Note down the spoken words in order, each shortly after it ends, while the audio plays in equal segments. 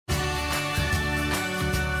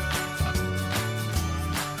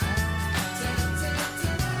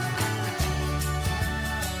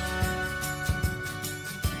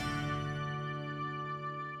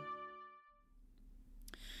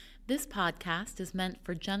This podcast is meant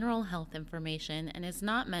for general health information and is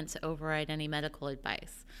not meant to override any medical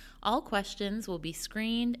advice. All questions will be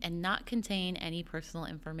screened and not contain any personal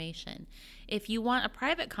information. If you want a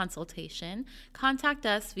private consultation, contact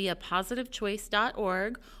us via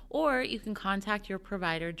positivechoice.org or you can contact your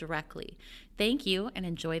provider directly. Thank you and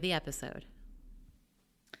enjoy the episode.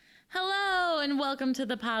 Hello and welcome to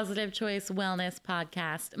the Positive Choice Wellness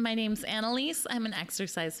Podcast. My name's Annalise. I'm an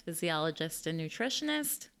exercise physiologist and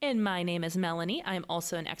nutritionist. And my name is Melanie. I'm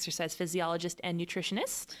also an exercise physiologist and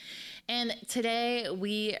nutritionist. And today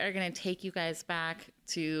we are going to take you guys back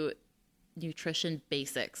to nutrition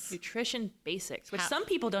basics. Nutrition basics, which some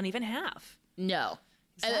people don't even have. No.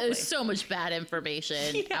 Exactly. There's so much bad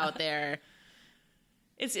information out there.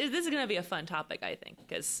 This is going to be a fun topic, I think,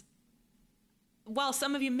 because while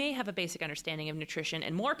some of you may have a basic understanding of nutrition,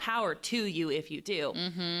 and more power to you if you do,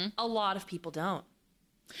 a lot of people don't.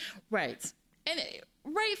 Right. And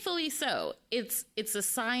rightfully so. It's a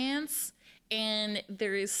science, and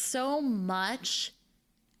there is so much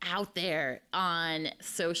out there on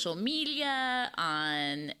social media,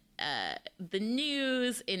 on the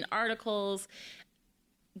news, in articles,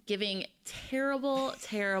 giving terrible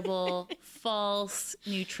false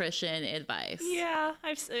nutrition advice. Yeah,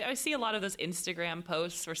 I see a lot of those Instagram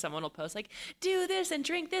posts where someone will post like, do this and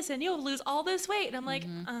drink this and you'll lose all this weight. And I'm like,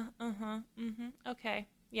 okay.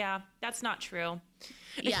 Yeah, that's not true.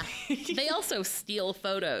 Yeah. They also steal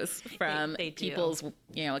photos from they do. people's,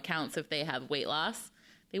 accounts if they have weight loss.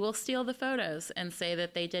 They will steal the photos and say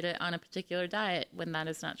that they did it on a particular diet when that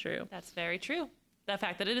is not true. That's very true. The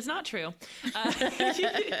fact that it is not true.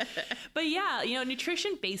 But yeah,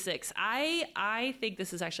 nutrition basics. I think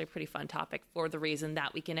this is actually a pretty fun topic for the reason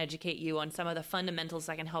that we can educate you on some of the fundamentals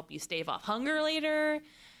that can help you stave off hunger later.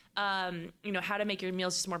 How to make your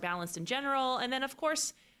meals just more balanced in general. And then, of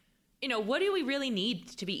course, what do we really need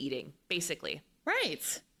to be eating, basically?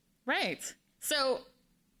 Right. So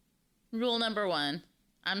rule number one,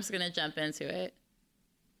 I'm just going to jump into it.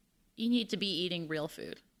 You need to be eating real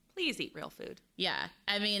food. Please eat real food. Yeah.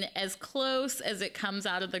 I mean, as close as it comes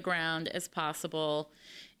out of the ground as possible.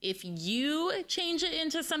 If you change it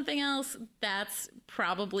into something else, that's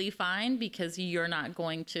probably fine because you're not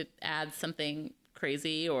going to add something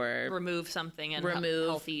crazy or remove something and remove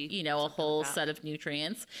healthy, a whole set of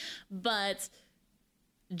nutrients. But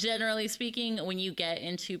generally speaking, when you get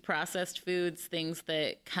into processed foods, things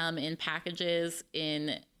that come in packages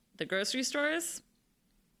in the grocery stores,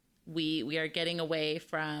 we are getting away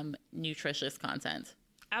from nutritious content.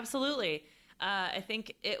 Absolutely. I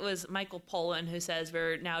think it was Michael Pollan who says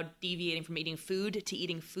we're now deviating from eating food to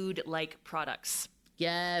eating food-like products.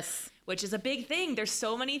 Yes. Which is a big thing. There's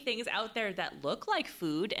so many things out there that look like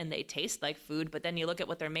food and they taste like food, but then you look at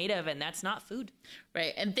what they're made of and that's not food.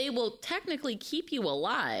 Right. And they will technically keep you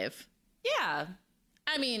alive. Yeah.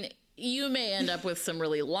 I mean, you may end up with some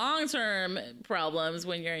really long-term problems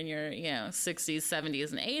when you're in your, 60s, 70s,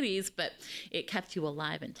 and 80s, but it kept you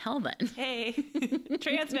alive until then. Hey,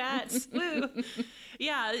 trans fats, woo.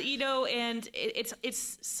 Yeah, and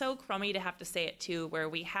it's so crummy to have to say it too, where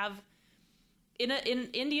we have, in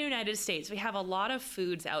the United States, we have a lot of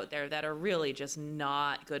foods out there that are really just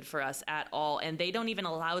not good for us at all, and they don't even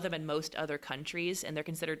allow them in most other countries, and they're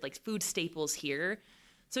considered like food staples here.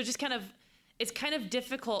 So it's kind of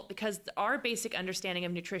difficult because our basic understanding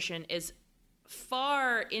of nutrition is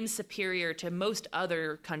far inferior to most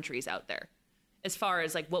other countries out there as far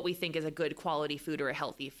as like what we think is a good quality food or a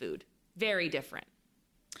healthy food. Very different.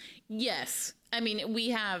 Yes. I mean, we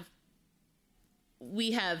have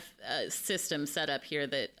a system set up here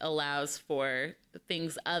that allows for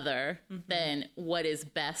things other than what is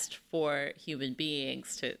best for human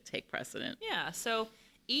beings to take precedent. Yeah. So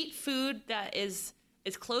eat food that is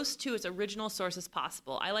as close to its original source as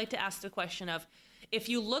possible. I like to ask the question of, if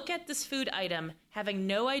you look at this food item, having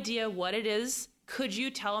no idea what it is, could you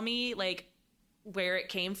tell me like where it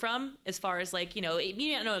came from? As far as like, you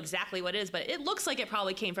don't know exactly what it is, but it looks like it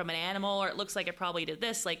probably came from an animal, or it looks like it probably did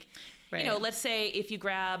this. Like, right. Let's say if you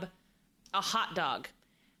grab a hot dog,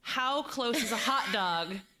 how close is a hot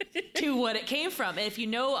dog to what it came from? And if you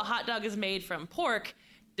know a hot dog is made from pork,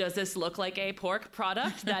 does this look like a pork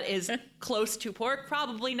product that is close to pork?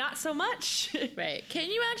 Probably not so much. Right. Can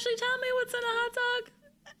you actually tell me what's in a hot dog?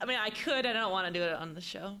 I mean, I could. I don't want to do it on the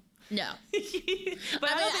show. No. But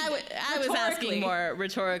I was asking more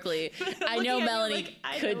rhetorically. I know Melanie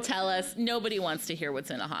could tell us. Nobody wants to hear what's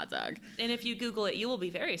in a hot dog. And if you Google it, you will be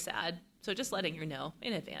very sad. So just letting you know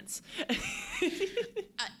in advance.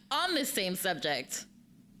 On this same subject,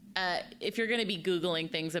 if you're going to be Googling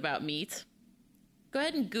things about meat, go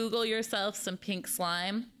ahead and Google yourself some pink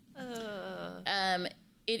slime.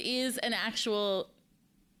 it is an actual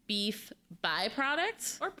beef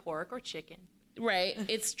byproduct. Or pork or chicken. Right.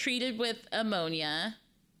 It's treated with ammonia.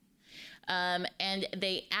 And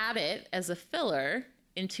they add it as a filler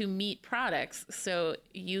into meat products. So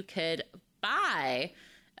you could buy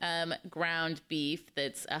ground beef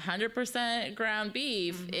that's 100% ground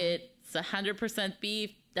beef. It's 100%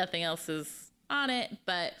 beef. Nothing else is on it.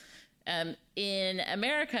 But in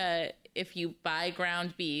America, if you buy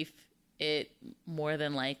ground beef, it more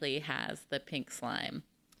than likely has the pink slime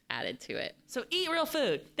added to it. So eat real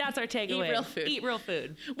food. That's our takeaway. Eat real food. Eat real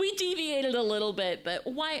food. We deviated a little bit, but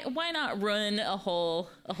why not ruin a whole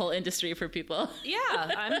industry for people?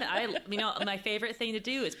 Yeah, my favorite thing to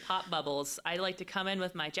do is pop bubbles. I like to come in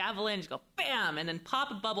with my javelin, just go bam, and then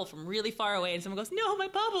pop a bubble from really far away, and someone goes, "No, my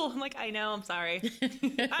bubble." I'm like, "I know, I'm sorry.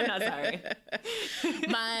 I'm not sorry."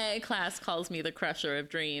 My class calls me the Crusher of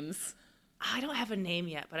Dreams. I don't have a name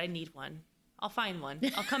yet, but I need one. I'll find one.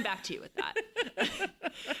 I'll come back to you with that.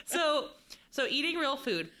 So eating real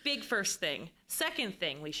food, big first thing. Second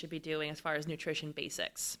thing we should be doing as far as nutrition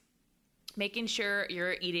basics, making sure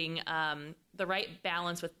you're eating the right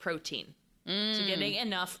balance with protein. So getting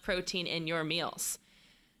enough protein in your meals.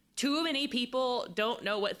 Too many people don't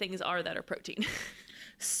know what things are that are protein.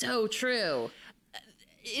 So true.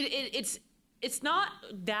 It's not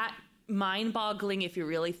that mind-boggling if you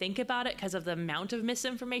really think about it because of the amount of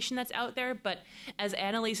misinformation that's out there, but as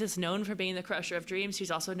Annalise is known for being the Crusher of Dreams,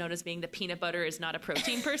 she's also known as being the peanut butter is not a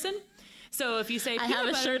protein person. So if you say I have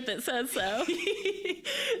a shirt that says so. So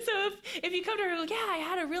if you come to her and go, yeah, I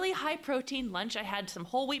had a really high protein lunch, I had some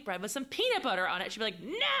whole wheat bread with some peanut butter on it, she'd be like,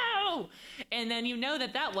 no! And then you know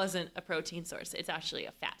that wasn't a protein source. It's actually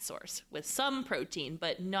a fat source with some protein,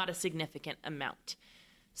 but not a significant amount.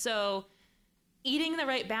 So eating the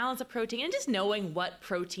right balance of protein and just knowing what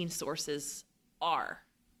protein sources are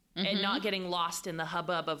and not getting lost in the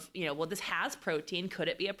hubbub of, well, this has protein. Could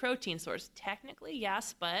it be a protein source? Technically,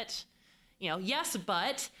 yes, but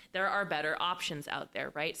there are better options out there,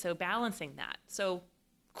 right? So balancing that. So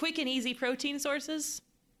quick and easy protein sources,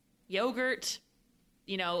 yogurt,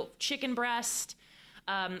 chicken breast.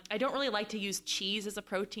 I don't really like to use cheese as a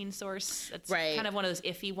protein source. It's kind of one of those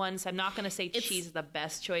iffy ones. I'm not going to say cheese is the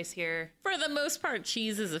best choice here. For the most part,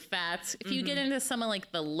 cheese is a fat. If you get into someone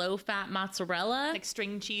like the low-fat mozzarella, like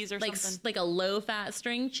string cheese or something, like a low-fat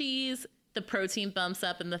string cheese, the protein bumps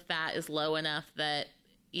up and the fat is low enough that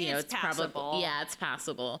it's passable. Probably it's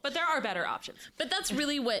passable. But there are better options. But that's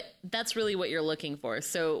really what you're looking for.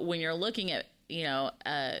 So when you're looking at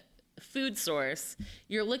a food source,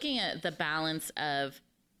 you're looking at the balance of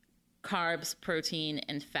carbs, protein,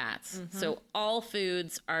 and fats. So all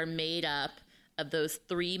foods are made up of those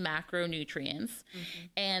 3 macronutrients.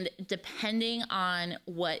 And depending on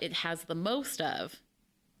what it has the most of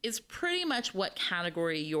is pretty much what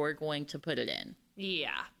category you're going to put it in.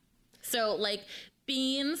 Yeah. So like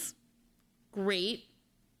beans, great.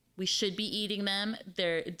 We should be eating them.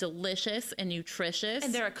 They're delicious and nutritious.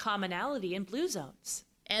 And they're a commonality in blue zones.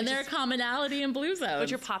 And they're a commonality in blue zones.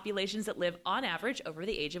 Which are populations that live on average over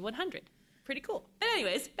the age of 100. Pretty cool. But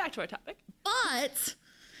anyways, back to our topic. But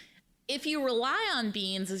if you rely on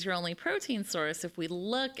beans as your only protein source, if we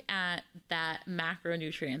look at that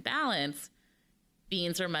macronutrient balance,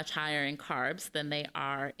 beans are much higher in carbs than they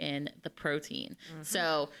are in the protein.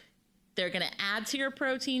 So they're going to add to your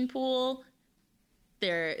protein pool.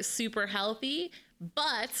 They're super healthy,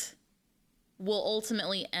 but will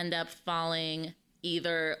ultimately end up falling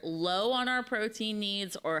either low on our protein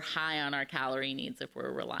needs or high on our calorie needs if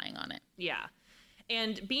we're relying on it. Yeah.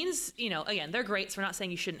 And beans, again, they're great, so we're not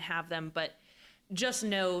saying you shouldn't have them, but just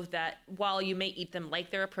know that while you may eat them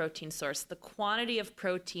like they're a protein source, the quantity of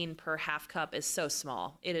protein per half cup is so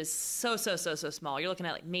small. It is so small. You're looking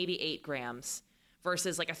at like maybe 8 grams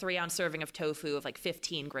versus like a 3-ounce serving of tofu of like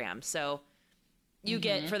 15 grams. So you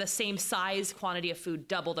get, for the same size quantity of food,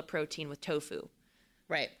 double the protein with tofu.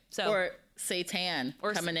 Right. Or seitan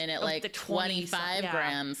coming in at like 25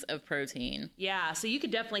 grams of protein. Yeah. So you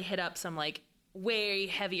could definitely hit up some like way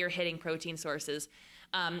heavier hitting protein sources.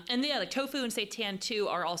 And like tofu and seitan too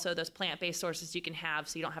are also those plant-based sources you can have,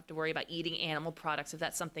 so you don't have to worry about eating animal products if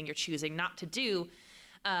that's something you're choosing not to do.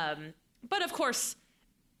 But of course,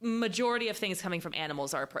 majority of things coming from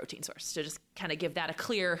animals are a protein source. So just kind of give that a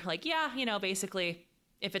clear, basically,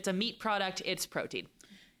 if it's a meat product, it's protein.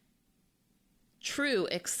 True,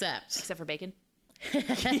 except for bacon.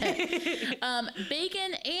 Bacon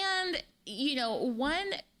and,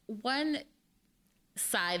 one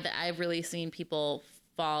side that I've really seen people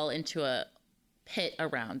fall into a pit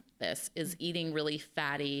around this is eating really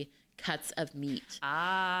fatty, cuts of meat.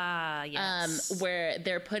 Ah, yes. Where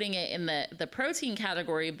they're putting it in the protein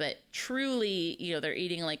category, but truly, they're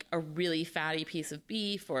eating like a really fatty piece of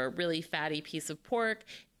beef or a really fatty piece of pork.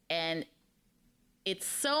 And it's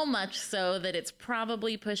so much so that it's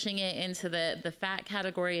probably pushing it into the fat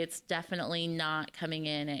category. It's definitely not coming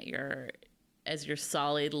in as your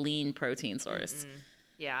solid lean protein source. Mm-hmm.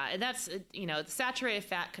 Yeah, and that's, the saturated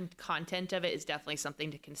fat content of it is definitely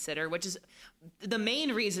something to consider, which is the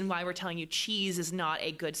main reason why we're telling you cheese is not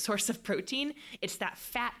a good source of protein. It's that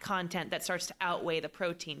fat content that starts to outweigh the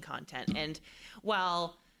protein content. And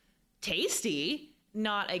while tasty,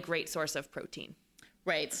 not a great source of protein.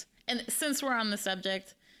 Right. And since we're on the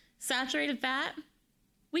subject, saturated fat,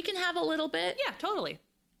 we can have a little bit. Yeah, totally.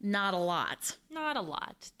 Not a lot. Not a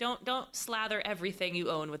lot. Don't slather everything you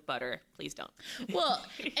own with butter. Please don't. Well,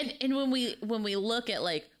 and when we look at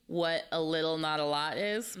like what a little, not a lot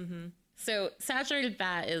is, so saturated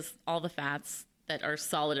fat is all the fats that are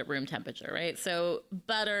solid at room temperature, right? So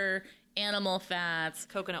butter, animal fats,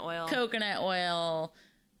 coconut oil,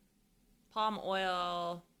 palm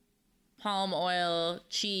oil,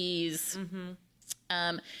 cheese.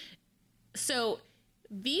 So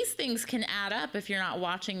these things can add up if you're not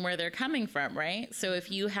watching where they're coming from, right? So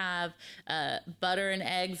if you have butter and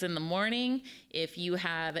eggs in the morning, if you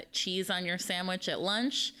have cheese on your sandwich at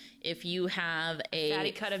lunch, if you have a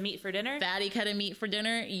fatty cut of meat for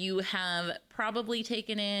dinner, you have probably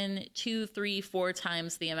taken in 2, 3, 4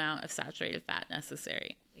 times the amount of saturated fat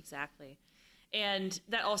necessary. Exactly. And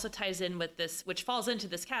that also ties in with this, which falls into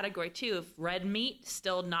this category too, of red meat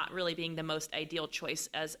still not really being the most ideal choice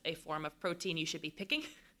as a form of protein you should be picking.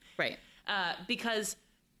 Right. Because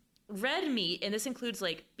red meat, and this includes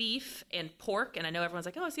like beef and pork, and I know everyone's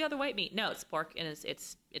like, oh, it's the other white meat. No, it's pork, and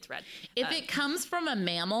it's red. If it comes from a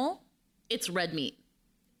mammal, it's red meat.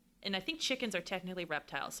 And I think chickens are technically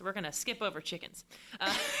reptiles, so we're going to skip over chickens.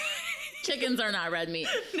 Chickens are not red meat.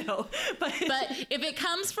 No, but if it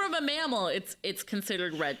comes from a mammal, it's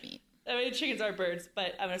considered red meat. I mean, chickens are birds,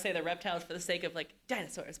 but I'm going to say they're reptiles for the sake of like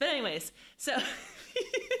dinosaurs. But anyways, so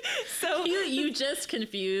you just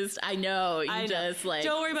confused. I know. Just like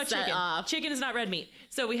don't worry about chicken. Off. Chicken is not red meat.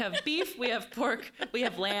 So we have beef, we have pork, we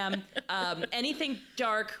have lamb, anything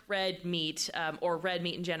dark red meat or red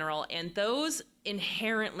meat in general, and those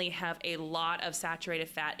inherently have a lot of saturated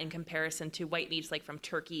fat in comparison to white meats like from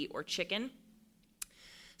turkey or chicken.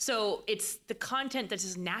 So it's the content that's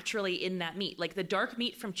just naturally in that meat. Like the dark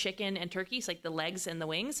meat from chicken and turkeys, like the legs and the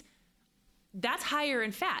wings, that's higher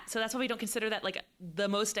in fat. So that's why we don't consider that like the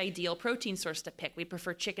most ideal protein source to pick. We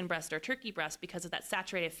prefer chicken breast or turkey breast because of that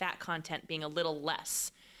saturated fat content being a little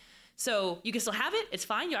less. So you can still have it. It's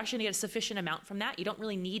fine. You're actually going to get a sufficient amount from that. You don't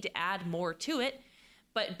really need to add more to it.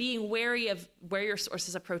 But being wary of where your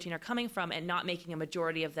sources of protein are coming from and not making a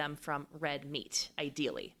majority of them from red meat,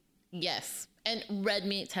 ideally. Yes. And red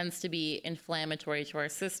meat tends to be inflammatory to our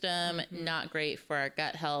system, not great for our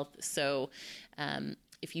gut health. So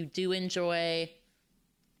if you do enjoy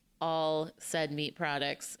all said meat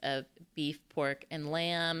products of beef, pork, and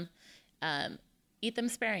lamb, eat them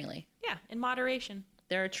sparingly. Yeah, in moderation.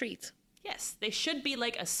 They're a treat. Yes, they should be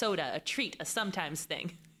like a soda, a treat, a sometimes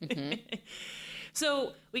thing.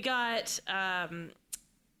 So we got,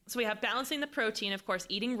 so we have balancing the protein, of course,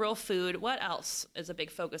 eating real food. What else is a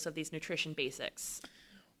big focus of these nutrition basics?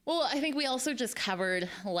 Well, I think we also just covered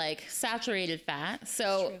like saturated fat.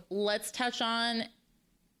 So let's touch on,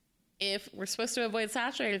 if we're supposed to avoid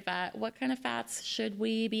saturated fat, what kind of fats should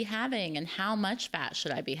we be having and how much fat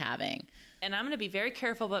should I be having? And I'm going to be very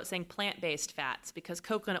careful about saying plant-based fats because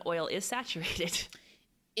coconut oil is saturated.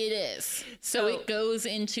 It is. So it goes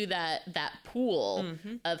into that pool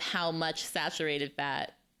of how much saturated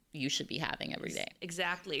fat you should be having every day.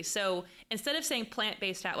 Exactly. So instead of saying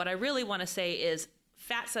plant-based fat, what I really want to say is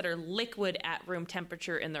fats that are liquid at room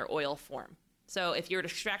temperature in their oil form. So if you were to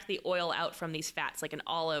extract the oil out from these fats, like an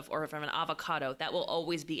olive or from an avocado, that will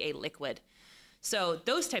always be a liquid. So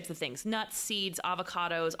those types of things, nuts, seeds,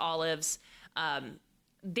 avocados, olives,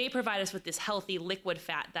 they provide us with this healthy liquid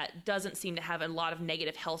fat that doesn't seem to have a lot of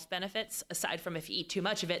negative health benefits, aside from if you eat too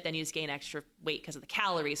much of it, then you just gain extra weight because of the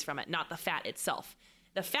calories from it, not the fat itself.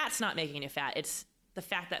 The fat's not making you fat. It's the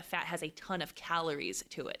fact that fat has a ton of calories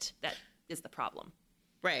to it that is the problem.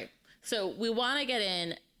 Right. So we want to get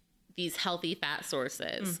in these healthy fat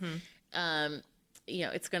sources.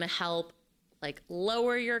 It's going to help like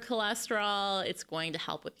lower your cholesterol. It's going to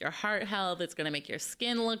help with your heart health. It's going to make your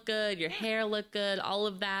skin look good, your hair look good, all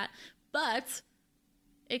of that. But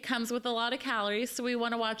it comes with a lot of calories, so we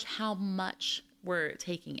want to watch how much we're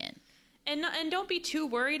taking in. And don't be too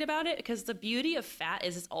worried about it, because the beauty of fat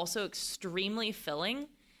is it's also extremely filling.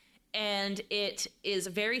 and it is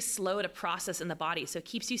very slow to process in the body, so it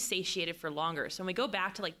keeps you satiated for longer. So when we go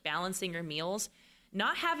back to like balancing your meals,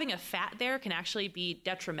 not having a fat there can actually be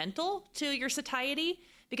detrimental to your satiety,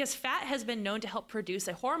 because fat has been known to help produce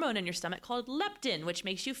a hormone in your stomach called leptin, which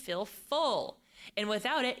makes you feel full. And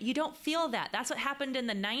without it, you don't feel that. That's what happened in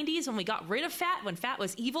the 90s when we got rid of fat, when fat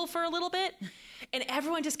was evil for a little bit. And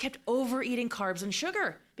everyone just kept overeating carbs and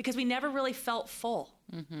sugar because we never really felt full.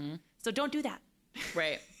 Mm-hmm. So don't do that.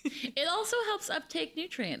 Right. It also helps uptake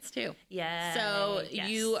nutrients too. Yeah. So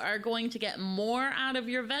you are going to get more out of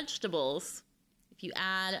your vegetables if you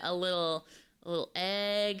add a little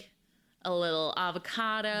egg, a little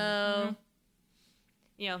avocado.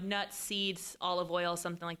 Mm-hmm. Nuts, seeds, olive oil,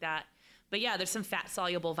 something like that. But yeah, there's some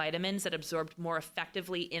fat-soluble vitamins that absorb more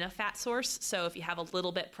effectively in a fat source. So if you have a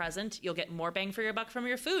little bit present, you'll get more bang for your buck from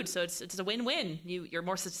your food. So it's a win-win. You're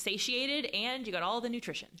more satiated and you got all the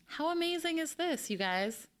nutrition. How amazing is this, you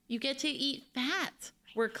guys? You get to eat fat.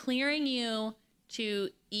 We're clearing you to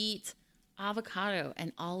eat avocado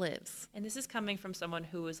and olives. And this is coming from someone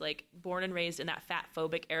who was like born and raised in that fat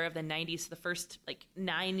phobic era of the 90s. The first like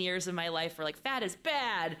 9 years of my life were like, fat is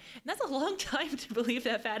bad. And that's a long time to believe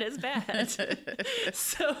that fat is bad.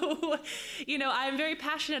 So, I'm very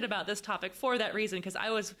passionate about this topic for that reason, because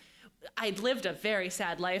I lived a very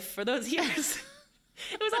sad life for those years.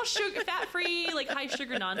 It was all sugar, fat-free, like high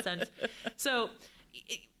sugar nonsense. So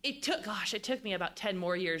it took me about 10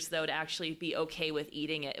 more years, though, to actually be okay with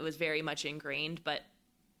eating it. It was very much ingrained. But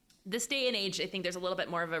this day and age, I think there's a little bit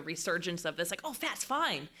more of a resurgence of this, like, oh, fat's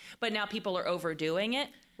fine. But now people are overdoing it.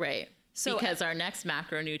 Right. So, because our next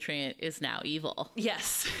macronutrient is now evil.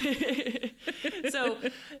 Yes. So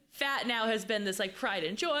fat now has been this like pride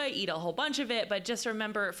and joy, eat a whole bunch of it. But just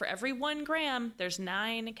remember, for every 1 gram, there's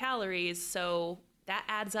 9 calories. So that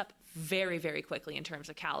adds up very, very quickly in terms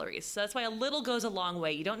of calories. So that's why a little goes a long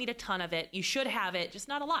way. You don't need a ton of it. You should have it, just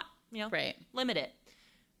not a lot. Right. Limit it.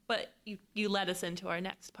 But you led us into our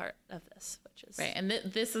next part of this, which is right. And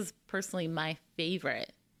this is personally my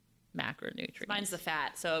favorite macronutrient. Mine's the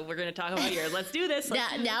fat. So we're going to talk about yours. Let's do this.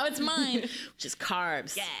 Now it's mine, which is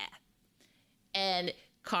carbs. Yeah. And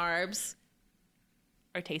carbs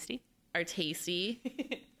are tasty.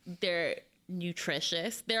 They're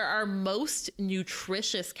nutritious. They're our most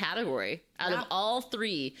nutritious category out of all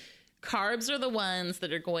 3. Carbs are the ones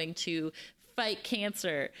that are going to fight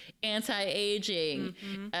cancer, anti-aging,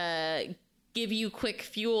 give you quick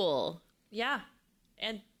fuel. Yeah.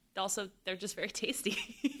 And also, they're just very tasty.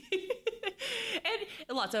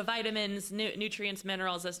 And lots of vitamins, nutrients,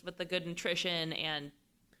 minerals, that's with the good nutrition, and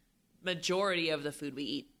majority of the food we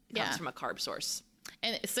eat comes from a carb source.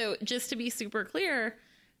 And so just to be super clear,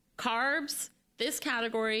 carbs, this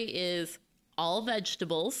category is all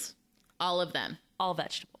vegetables, all of them. All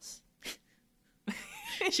vegetables.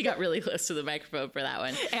 She got really close to the microphone for that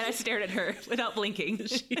one. And I stared at her without blinking.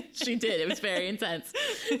 She did. It was very intense.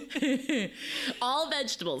 All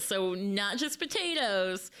vegetables. So not just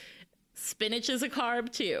potatoes. Spinach is a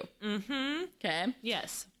carb too. Mm-hmm. Okay?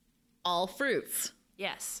 Yes. All fruits.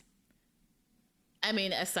 Yes. I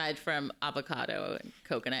mean, aside from avocado and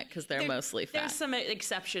coconut, because they're mostly fat. There's some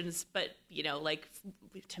exceptions, but, like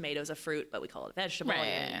tomato's a fruit, but we call it a vegetable.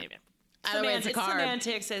 Right. Either way, it's a carb.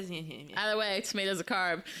 Semantics. Either way, tomato's a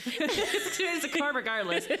carb. Tomato's a carb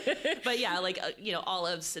regardless. But yeah, like,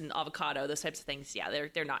 olives and avocado, those types of things, yeah,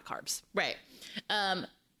 they're not carbs. Right. And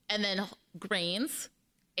then grains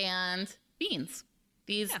and beans.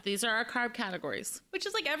 These are our carb categories. Which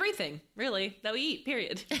is like everything, really, that we eat,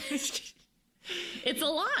 period. It's a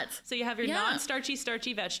lot. So you have your non-starchy,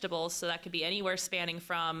 starchy vegetables. So that could be anywhere spanning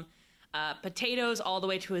from potatoes all the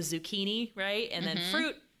way to a zucchini, right? And then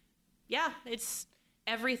fruit. Yeah, it's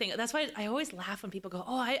everything. That's why I always laugh when people go,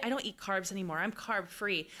 oh, I don't eat carbs anymore. I'm carb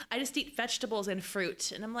free. I just eat vegetables and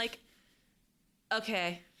fruit. And I'm like,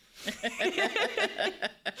 okay.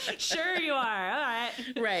 Sure you are. All right.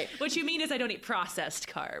 Right. What you mean is I don't eat processed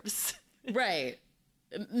carbs. Right.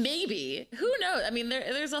 Maybe. Who knows? I mean,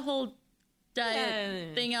 there's a whole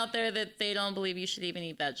diet thing out there that they don't believe you should even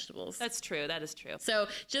eat vegetables. That's true. That is true. So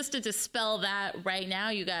just to dispel that right now,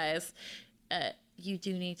 you guys, you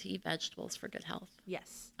do need to eat vegetables for good health.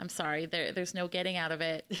 Yes. I'm sorry. There's no getting out of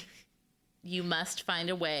it. You must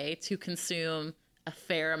find a way to consume a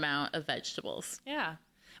fair amount of vegetables. Yeah.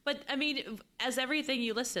 But, I mean, as everything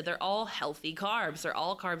you listed, they're all healthy carbs. They're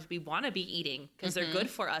all carbs we want to be eating because they're good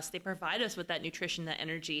for us. They provide us with that nutrition, that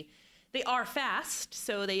energy. They are fast,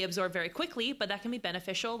 so they absorb very quickly, but that can be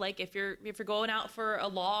beneficial. Like if you're going out for a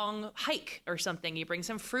long hike or something, you bring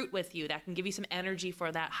some fruit with you. That can give you some energy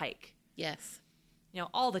for that hike. Yes.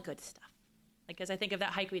 All the good stuff. Like, as I think of that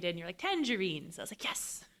hike we did, and you're like, tangerines. I was like,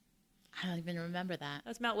 yes. I don't even remember that.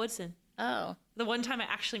 That's Mount Woodson. Oh. The one time I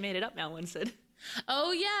actually made it up Mount Woodson.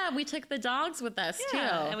 Oh, yeah. We took the dogs with us, too.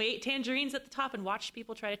 And we ate tangerines at the top and watched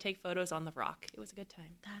people try to take photos on the rock. It was a good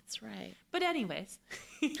time. That's right. But anyways.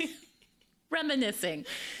 Reminiscing.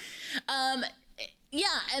 Yeah,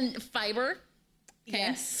 and fiber. Okay.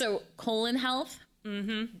 Yes. So colon health.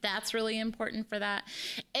 Mm-hmm. That's really important for that.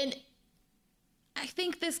 And I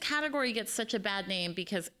think this category gets such a bad name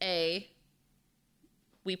because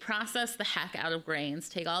we process the heck out of grains,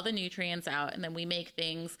 take all the nutrients out, and then we make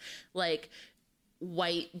things like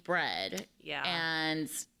white bread. Yeah. And,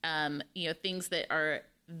 things that are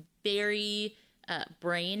very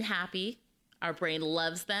brain happy. Our brain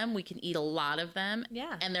loves them. We can eat a lot of them.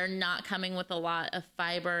 Yeah. And they're not coming with a lot of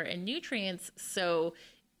fiber and nutrients. So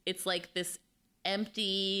it's like this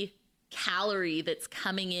empty calorie that's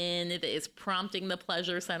coming in that is prompting the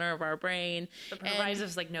pleasure center of our brain. But provides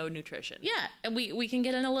us like no nutrition. Yeah. And we can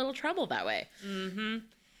get in a little trouble that way. Mm-hmm.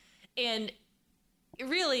 And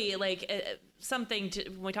really, like, something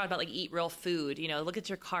when we talk about like eat real food, look at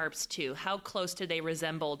your carbs too. How close do they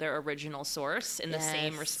resemble their original source in the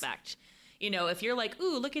same respect? If you're like,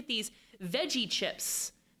 ooh, look at these veggie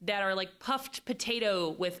chips that are like puffed potato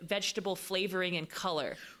with vegetable flavoring and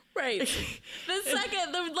color. Right.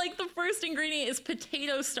 The first ingredient is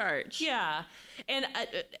potato starch. Yeah. And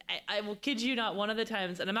I will kid you not, one of the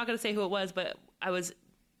times, and I'm not going to say who it was, but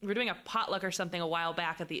we were doing a potluck or something a while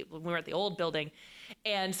back when we were at the old building,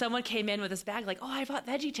 and someone came in with this bag like, oh, I bought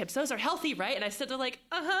veggie chips. Those are healthy, right? And I said to like,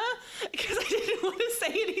 because I didn't want to say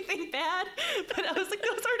anything bad, but I was like,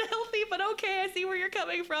 those aren't healthy, but okay, I see where you're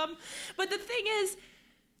coming from. But the thing is,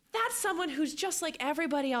 that's someone who's just like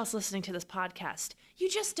everybody else listening to this podcast. You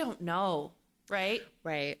just don't know, right?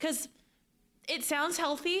 Right. Because it sounds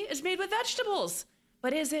healthy. It's made with vegetables.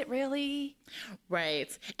 But is it really?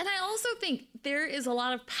 Right. And I also think there is a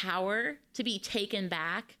lot of power to be taken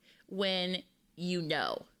back when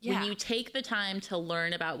when you take the time to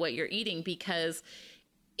learn about what you're eating. Because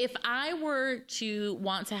if I were to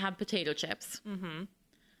want to have potato chips,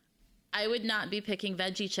 I would not be picking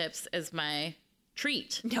veggie chips as my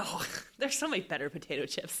treat. No, there's so many better potato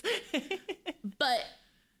chips. But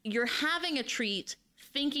you're having a treat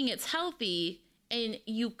thinking it's healthy, and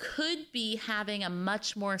you could be having a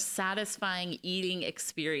much more satisfying eating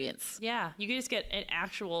experience. Yeah, you could just get an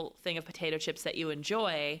actual thing of potato chips that you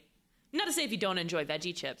enjoy. Not to say if you don't enjoy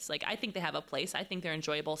veggie chips. Like, I think they have a place. I think they're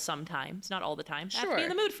enjoyable sometimes, not all the time. I have to be in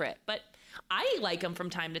the mood for it. But I like them from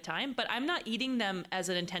time to time, but I'm not eating them as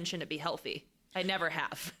an intention to be healthy. I never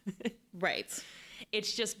have. Right.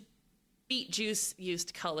 It's just beet juice used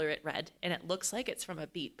to color it red, and it looks like it's from a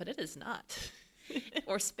beet, but it is not.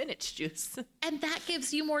 Or spinach juice. And that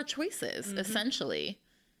gives you more choices, essentially.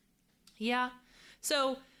 Yeah.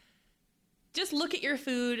 So just look at your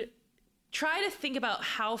food. Try to think about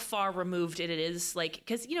how far removed it is. Like,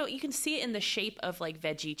 because, you can see it in the shape of like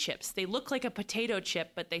veggie chips. They look like a potato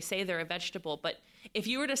chip, but they say they're a vegetable. But if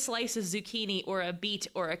you were to slice a zucchini or a beet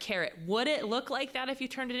or a carrot, would it look like that if you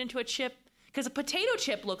turned it into a chip? Because a potato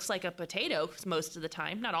chip looks like a potato most of the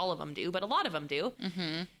time. Not all of them do, but a lot of them do.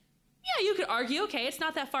 Mm-hmm. Yeah, you could argue, okay, it's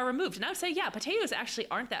not that far removed. And I would say, yeah, potatoes actually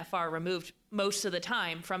aren't that far removed most of the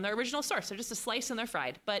time from their original source. They're just a slice and they're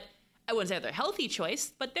fried. But I wouldn't say they're a healthy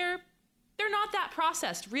choice, but they're not that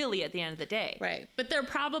processed really at the end of the day. Right. But they're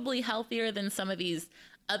probably healthier than some of these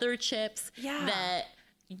other chips that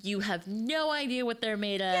you have no idea what they're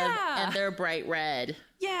made of, and they're bright red.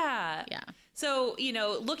 Yeah. Yeah. So,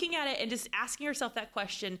 looking at it and just asking yourself that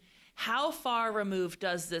question, how far removed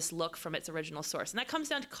does this look from its original source? And that comes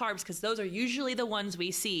down to carbs, because those are usually the ones we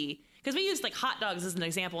see. Because we used like hot dogs as an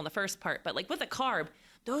example in the first part, but like with a carb,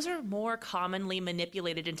 those are more commonly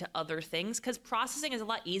manipulated into other things because processing is a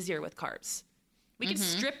lot easier with carbs. We can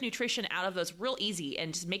strip nutrition out of those real easy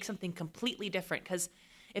and just make something completely different. Because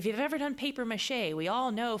if you've ever done paper mache, we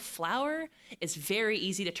all know flour is very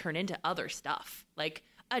easy to turn into other stuff, like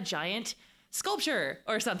a giant sculpture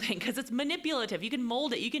or something, because it's manipulative. You can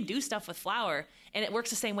mold it. You can do stuff with flour, and it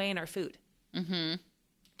works the same way in our food. Mm-hmm.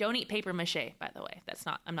 Don't eat paper mache, by the way.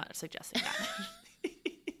 I'm not suggesting that.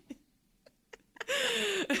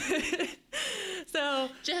 So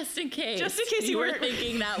just in case you were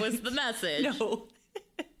thinking that was the message. No.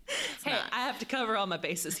 Hey, not. I have to cover all my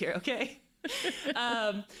bases here, okay?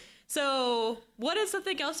 So what is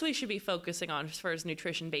something else we should be focusing on as far as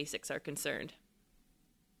nutrition basics are concerned?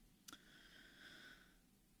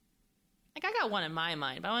 Like, I got one in my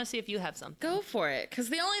mind, but I want to see if you have something. Go for it, because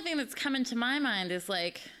the only thing that's coming to my mind is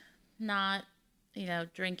like not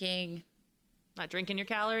drinking your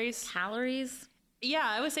calories. Yeah,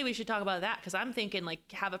 I would say we should talk about that, because I'm thinking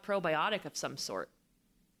like have a probiotic of some sort.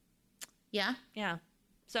 Yeah. Yeah.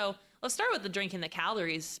 So let's start with the drinking the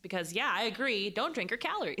calories because, yeah, I agree. Don't drink your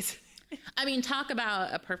calories. I mean, talk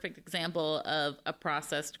about a perfect example of a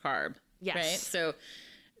processed carb. Yes. Right? So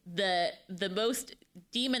the most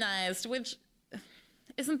demonized, which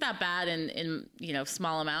isn't that bad in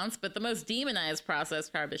small amounts, but the most demonized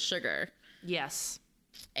processed carb is sugar. Yes.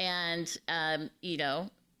 And,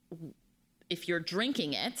 if you're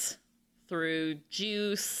drinking it through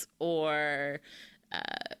juice or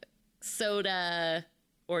soda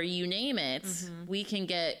or you name it, we can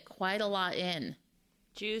get quite a lot in.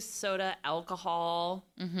 Juice, soda, alcohol.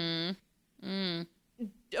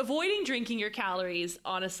 Avoiding drinking your calories,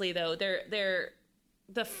 honestly, though, they're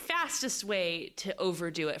the fastest way to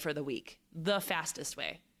overdo it for the week. The fastest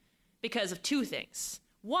way. Because of two things.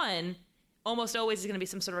 One, almost always is going to be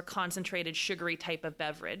some sort of a concentrated, sugary type of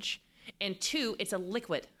beverage. And two, it's a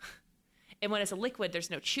liquid. And when it's a liquid, there's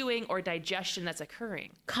no chewing or digestion that's occurring.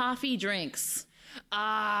 Coffee drinks.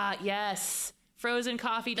 Ah, yes. Frozen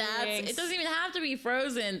coffee drinks. It doesn't even have to be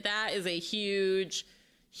frozen. That is a huge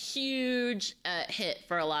hit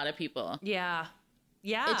for a lot of people. Yeah.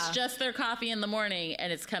 Yeah. It's just their coffee in the morning,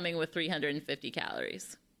 and it's coming with 350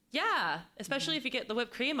 calories. Yeah. Especially if you get the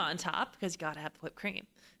whipped cream on top, because you got to have the whipped cream.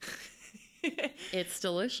 It's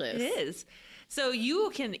delicious. It is. So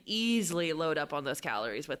you can easily load up on those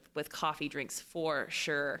calories with coffee drinks for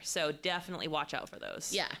sure. So definitely watch out for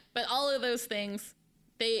those. Yeah. But all of those things,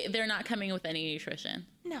 they're not coming with any nutrition.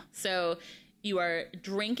 No. So you are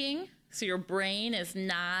drinking, so your brain is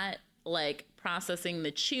not like processing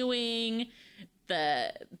the chewing,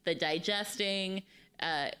 the digesting.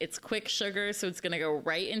 It's quick sugar, so it's going to go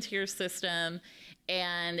right into your system,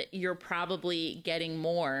 and you're probably getting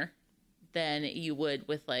more than you would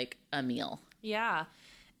with like a meal. Yeah.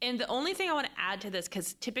 And the only thing I want to add to this,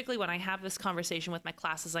 because typically when I have this conversation with my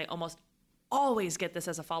classes, I almost always get this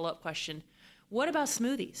as a follow-up question. What about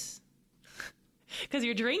smoothies? Because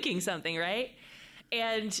you're drinking something, right?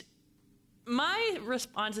 And my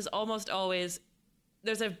response is almost always,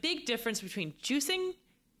 there's a big difference between juicing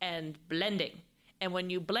and blending. And when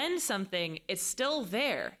you blend something, it's still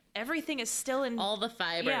there. Everything is still in... All the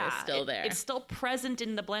fiber is still there. It's still present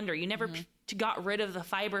in the blender. You never got rid of the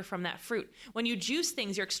fiber from that fruit. When you juice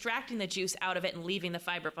things, you're extracting the juice out of it and leaving the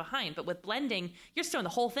fiber behind. But with blending, you're throwing the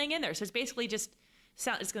whole thing in there. So it's basically just...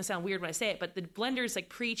 It's going to sound weird when I say it, but the blender is like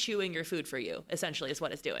pre-chewing your food for you, essentially, is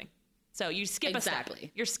what it's doing. So you skip a step.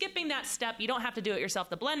 You're skipping that step. You don't have to do it yourself.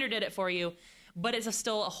 The blender did it for you, but it's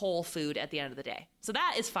still a whole food at the end of the day. So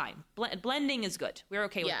that is fine. Blending is good. We're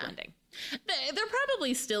okay with blending. There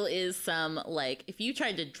probably still is some, like, if you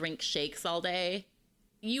tried to drink shakes all day,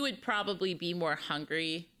 you would probably be more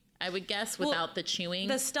hungry, I would guess, without the chewing.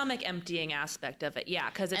 The stomach emptying aspect of it, yeah.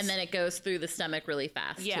 And then it goes through the stomach really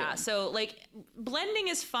fast, yeah, too. So, like, blending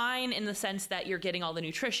is fine in the sense that you're getting all the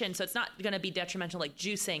nutrition, so it's not going to be detrimental like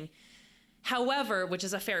juicing. However, which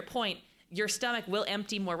is a fair point, your stomach will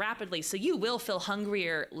empty more rapidly, so you will feel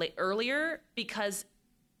hungrier earlier because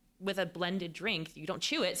with a blended drink, you don't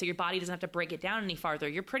chew it, so your body doesn't have to break it down any farther.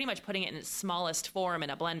 You're pretty much putting it in its smallest form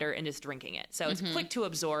in a blender and just drinking it. So it's quick to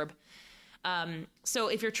absorb. So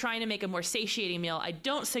if you're trying to make a more satiating meal, I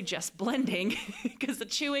don't suggest blending because the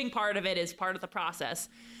chewing part of it is part of the process.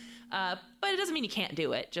 But it doesn't mean you can't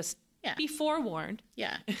do it. Just be forewarned.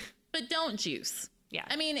 Yeah. But don't juice. Yeah.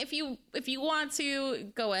 I mean, if you want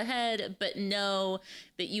to, go ahead, but know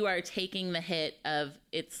that you are taking the hit of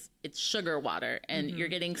it's sugar water, and you're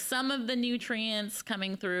getting some of the nutrients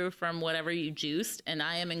coming through from whatever you juiced, and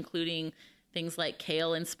I am including things like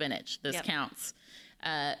kale and spinach. This counts.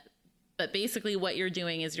 But basically what you're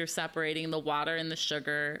doing is you're separating the water and the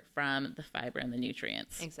sugar from the fiber and the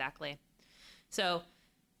nutrients. Exactly. So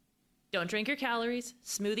don't drink your calories.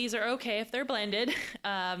 Smoothies are okay if they're blended.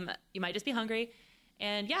 You might just be hungry.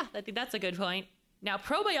 And yeah, I think that's a good point. Now,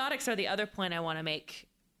 probiotics are the other point I want to make,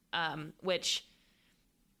 which,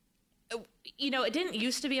 it didn't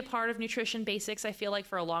used to be a part of nutrition basics, I feel like,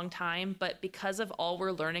 for a long time. But because of all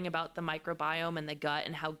we're learning about the microbiome and the gut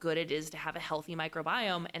and how good it is to have a healthy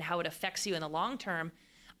microbiome and how it affects you in the long term,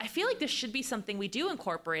 I feel like this should be something we do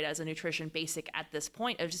incorporate as a nutrition basic at this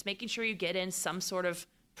point, of just making sure you get in some sort of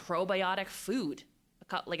probiotic food,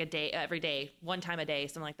 like a day, every day, one time a day,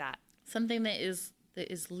 something like that. Something that is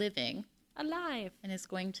living, alive, and is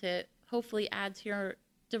going to hopefully add to your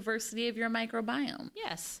diversity of your microbiome.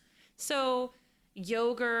 Yes. So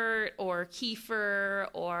yogurt or kefir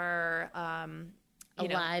or you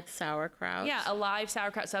know, live sauerkraut. yeah, a live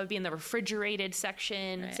sauerkraut. So that would be in the refrigerated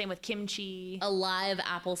section. Right. Same with kimchi. A live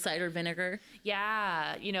apple cider vinegar.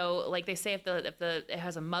 Yeah, you know, like they say, if the it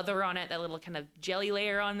has a mother on it, that little kind of jelly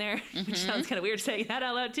layer on there, which sounds kind of weird saying that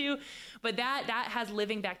out loud too, but that has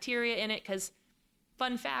living bacteria in it. Because,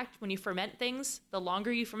 fun fact, when you ferment things, the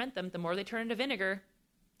longer you ferment them, the more they turn into vinegar.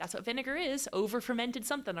 That's what vinegar is, over fermented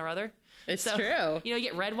something or other. It's So, true. You know, you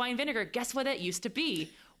get red wine vinegar. Guess what it used to be?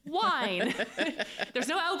 Wine. There's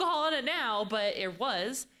no alcohol in it now, but it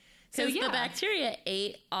was. So Because yeah, the bacteria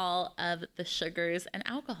ate all of the sugars and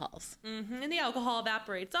alcohols. and the alcohol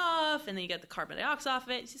evaporates off, and then you get the carbon dioxide off of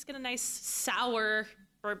it. You just get a nice sour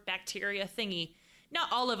or bacteria thingy.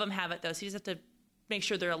 Not all of them have it though, so you just have to make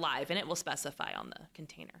sure they're alive, and it will specify on the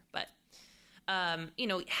container. But you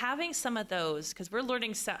know, having some of those, because we're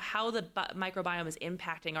learning how the microbiome is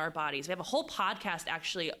impacting our bodies. We have a whole podcast,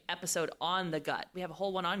 actually, episode on the gut. We have a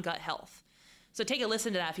whole one on gut health. So take a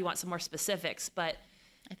listen to that if you want some more specifics. But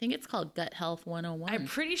I think it's called Gut Health 101. I'm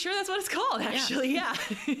pretty sure that's what it's called, actually. Yeah.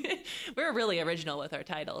 We're really original with our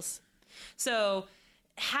titles. So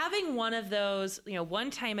having one of those, you know, one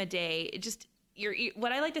time a day, it just,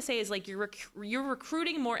 what I like to say is like you're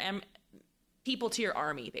recruiting more people to your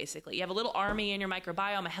army, basically. You have a little army in your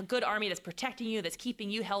microbiome, a good army that's protecting you, that's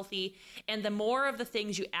keeping you healthy. And the more of the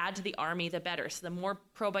things you add to the army, the better. So the more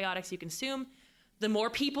probiotics you consume, the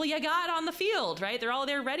more people you got on the field, right? They're all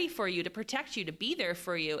there ready for you, to protect you, to be there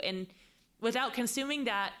for you. And without consuming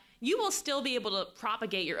that, you will still be able to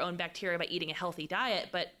propagate your own bacteria by eating a healthy diet,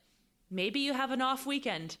 but maybe you have an off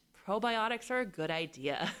weekend. Probiotics are a good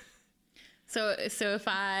idea. So if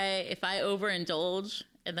I overindulge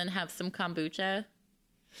and then have some kombucha,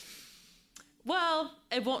 Well,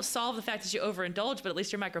 it won't solve the fact that you overindulge, but at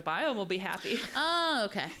least your microbiome will be happy. oh,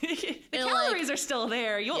 okay. The calories are still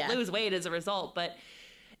there. You won't Yeah. lose weight as a result, but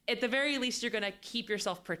at the very least, you're going to keep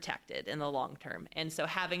yourself protected in the long term. And so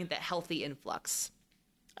having that healthy influx.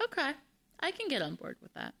 Okay. I can get on board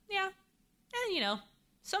with that. Yeah. And, you know,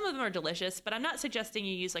 some of them are delicious, but I'm not suggesting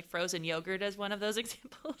you use like frozen yogurt as one of those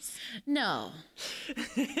examples. No.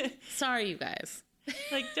 Sorry, you guys.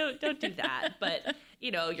 Like, don't do that. But,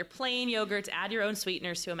 you know, your plain yogurts, add your own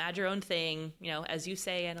sweeteners to them, add your own thing. You know, as you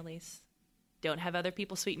say, Annalise, don't have other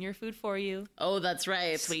people sweeten your food for you. Oh, that's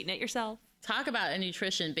right. Sweeten it yourself. Talk about a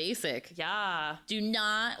nutrition basic. Yeah. Do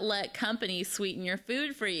not let companies sweeten your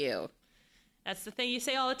food for you. That's the thing you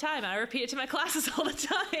say all the time. I repeat it to my classes all the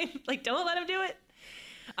time. Like, don't let them do it.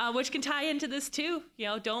 Which can tie into this too. You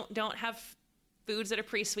know, don't have foods that are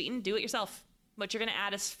pre-sweetened. Do it yourself. What you're going to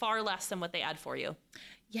add is far less than what they add for you.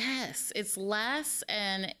 Yes, it's less,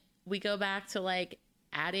 and we go back to like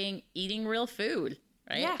eating real food,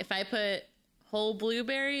 right? Yeah. If I put whole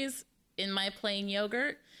blueberries in my plain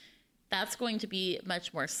yogurt, that's going to be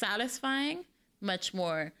much more satisfying, much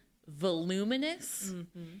more voluminous,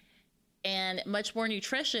 and much more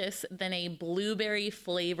nutritious than a blueberry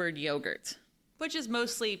flavored yogurt. Which is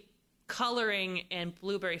mostly coloring and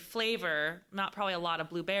blueberry flavor, not probably a lot of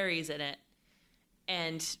blueberries in it,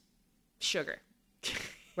 and sugar.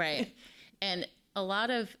 Right. And a lot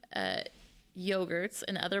of yogurts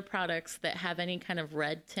and other products that have any kind of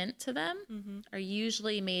red tint to them are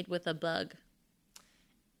usually made with a bug.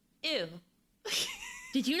 Ew.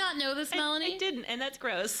 Did you not know this, Melanie? I didn't, and that's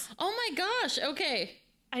gross. Oh my gosh. Okay.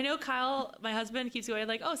 I know Kyle, my husband, keeps going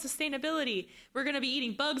like, oh, sustainability. We're going to be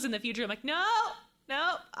eating bugs in the future. I'm like, no,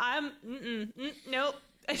 nope. I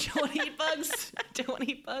don't want to eat bugs. I don't want to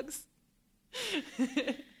eat bugs.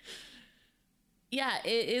 Yeah,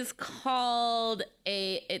 it's called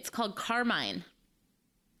carmine.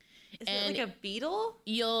 Is it like a beetle?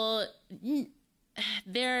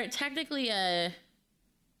 They're technically a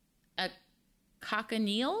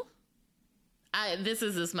cochineal. This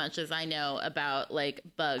is as much as I know about like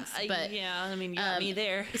bugs, but yeah, I mean, you got me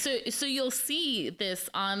there. So you'll see this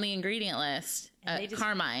on the ingredient list,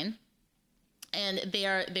 carmine, and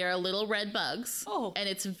they're little red bugs. Oh. And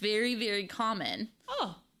it's very, very common.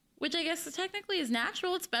 Oh, Which I guess technically is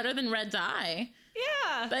natural. It's better than red dye.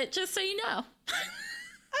 yeah. But just so you know.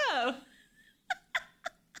 Oh.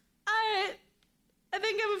 I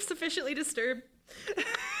think I'm sufficiently disturbed.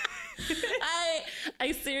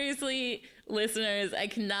 I seriously, listeners, I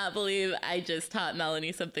cannot believe I just taught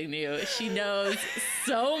Melanie something new. She knows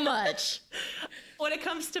so much. When it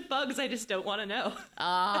comes to bugs, I just don't want to know.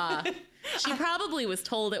 She probably was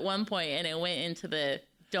told at one point and it went into the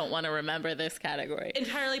don't want to remember this category.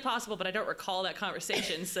 Entirely possible, but I don't recall that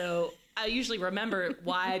conversation, so I usually remember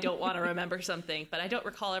why I don't want to remember something, but I don't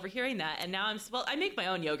recall ever hearing that. And now I make my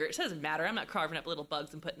own yogurt. So it doesn't matter. I'm not carving up little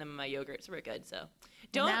bugs and putting them in my yogurt, so we're good. So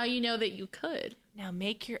now you know that you could. Now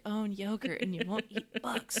make your own yogurt and you won't eat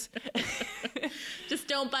bugs. Just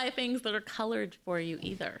don't buy things that are colored for you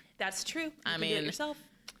either. That's true. You can do it yourself.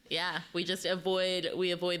 Yeah, we avoid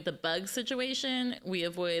the bug situation. We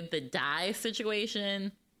avoid the dye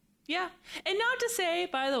situation. Yeah. And not to say,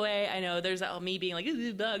 by the way, I know there's me being like,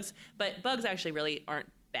 ooh, bugs, but bugs actually really aren't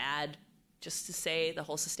bad. Just to say the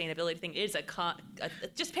whole sustainability thing is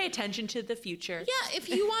just pay attention to the future. Yeah, if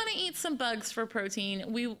you want to eat some bugs for protein,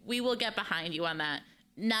 we will get behind you on that.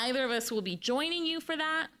 Neither of us will be joining you for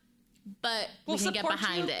that, but we can get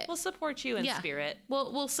behind it. We'll support you in spirit.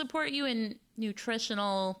 We'll support you in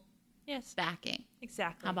nutritional backing.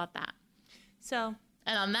 Exactly. How about that? So,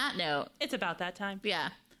 and on that note, it's about that time. Yeah.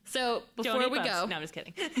 So before we go, no, I'm just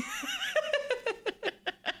kidding.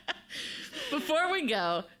 Before we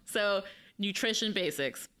go, so nutrition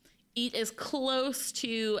basics: eat as close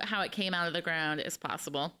to how it came out of the ground as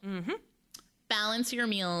possible. Mm-hmm. Balance your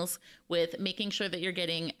meals with making sure that you're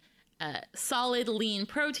getting solid, lean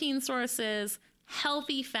protein sources,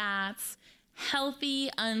 healthy fats, healthy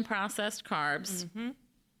unprocessed carbs. Mm-hmm.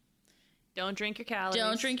 Don't drink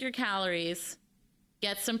your calories.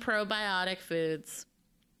 Get some probiotic foods.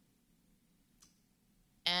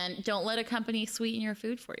 And don't let a company sweeten your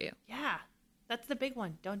food for you. Yeah, that's the big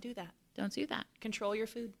one. Don't do that. Don't do that. Control your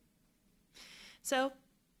food. So,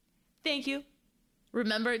 thank you.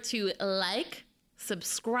 Remember to like,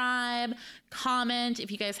 subscribe, comment.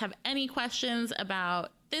 If you guys have any questions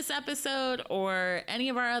about this episode or any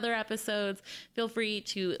of our other episodes, feel free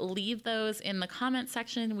to leave those in the comment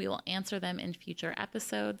section. We will answer them in future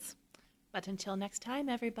episodes. But until next time,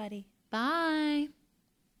 everybody. Bye.